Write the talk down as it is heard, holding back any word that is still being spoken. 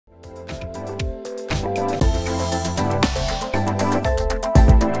Hello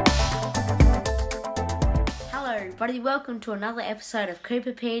everybody, welcome to another episode of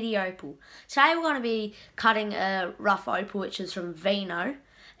Cooper PD Opal. Today we're going to be cutting a rough opal which is from Vino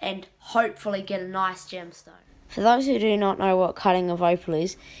and hopefully get a nice gemstone. For those who do not know what cutting of opal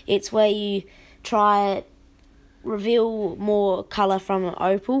is, it's where you try reveal more colour from an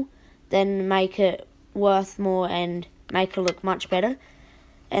opal, then make it worth more and make it look much better.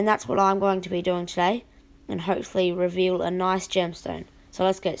 And that's what I'm going to be doing today, and hopefully reveal a nice gemstone. So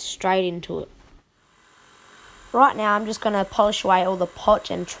let's get straight into it. Right now I'm just going to polish away all the potch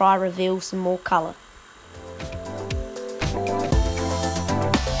and try reveal some more colour.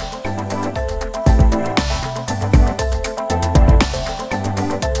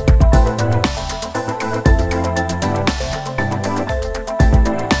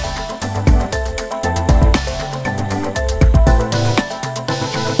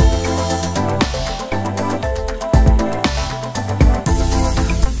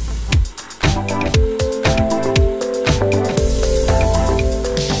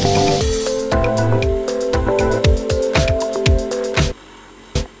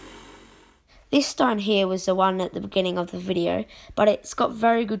 This stone here was the one at the beginning of the video, but it's got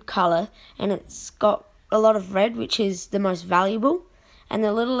very good colour and it's got a lot of red, which is the most valuable. And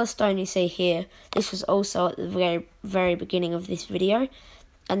the littlest stone you see here, this was also at the very beginning of this video,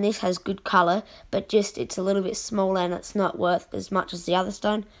 and this has good colour, but just it's a little bit smaller and it's not worth as much as the other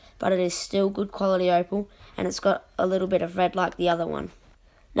stone, but it is still good quality opal and it's got a little bit of red like the other one.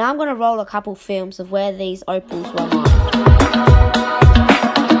 Now I'm going to roll a couple films of where these opals were mined.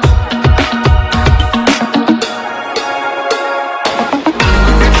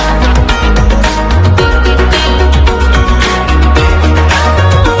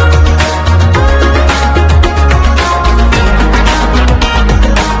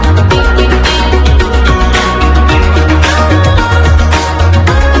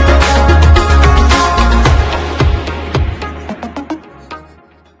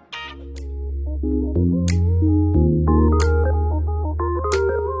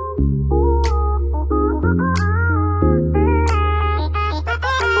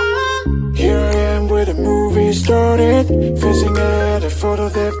 Started facing at a photo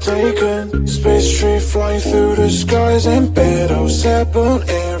they've taken. Space tree flying through the skies and battles happen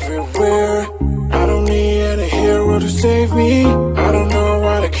everywhere. I don't need any hero to save me. I don't know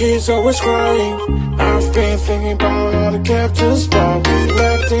why the kids always crying. I've been thinking about all the captains, but we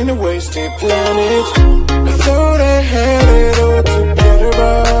left in a wasted planet. I thought I had it all together,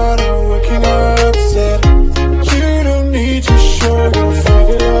 but I'm waking up upset. You don't need to show your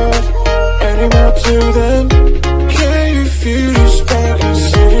fairy love anymore to them. Feel the spark in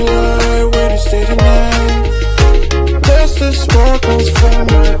city light when it's day to night. That's the sparkles from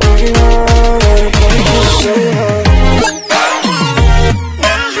my beating heart, and it breaks it so hard.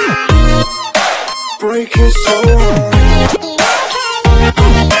 Break it so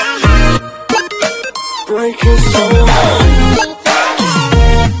hard.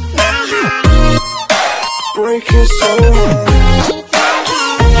 Break it so hard.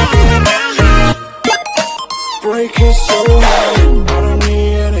 Break it so hard. I don't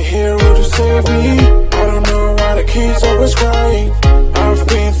need any hero to save me. I don't know why the kids always crying. I've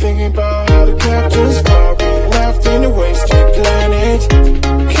been thinking about how the captains far we left in a wasted planet.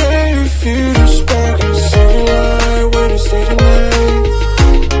 Can you feel the spark in city light when it's day to night?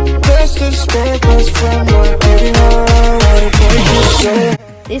 That's the sparkles from my beating heart. Break it so hard.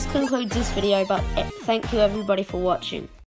 This concludes this video, but thank you everybody for watching.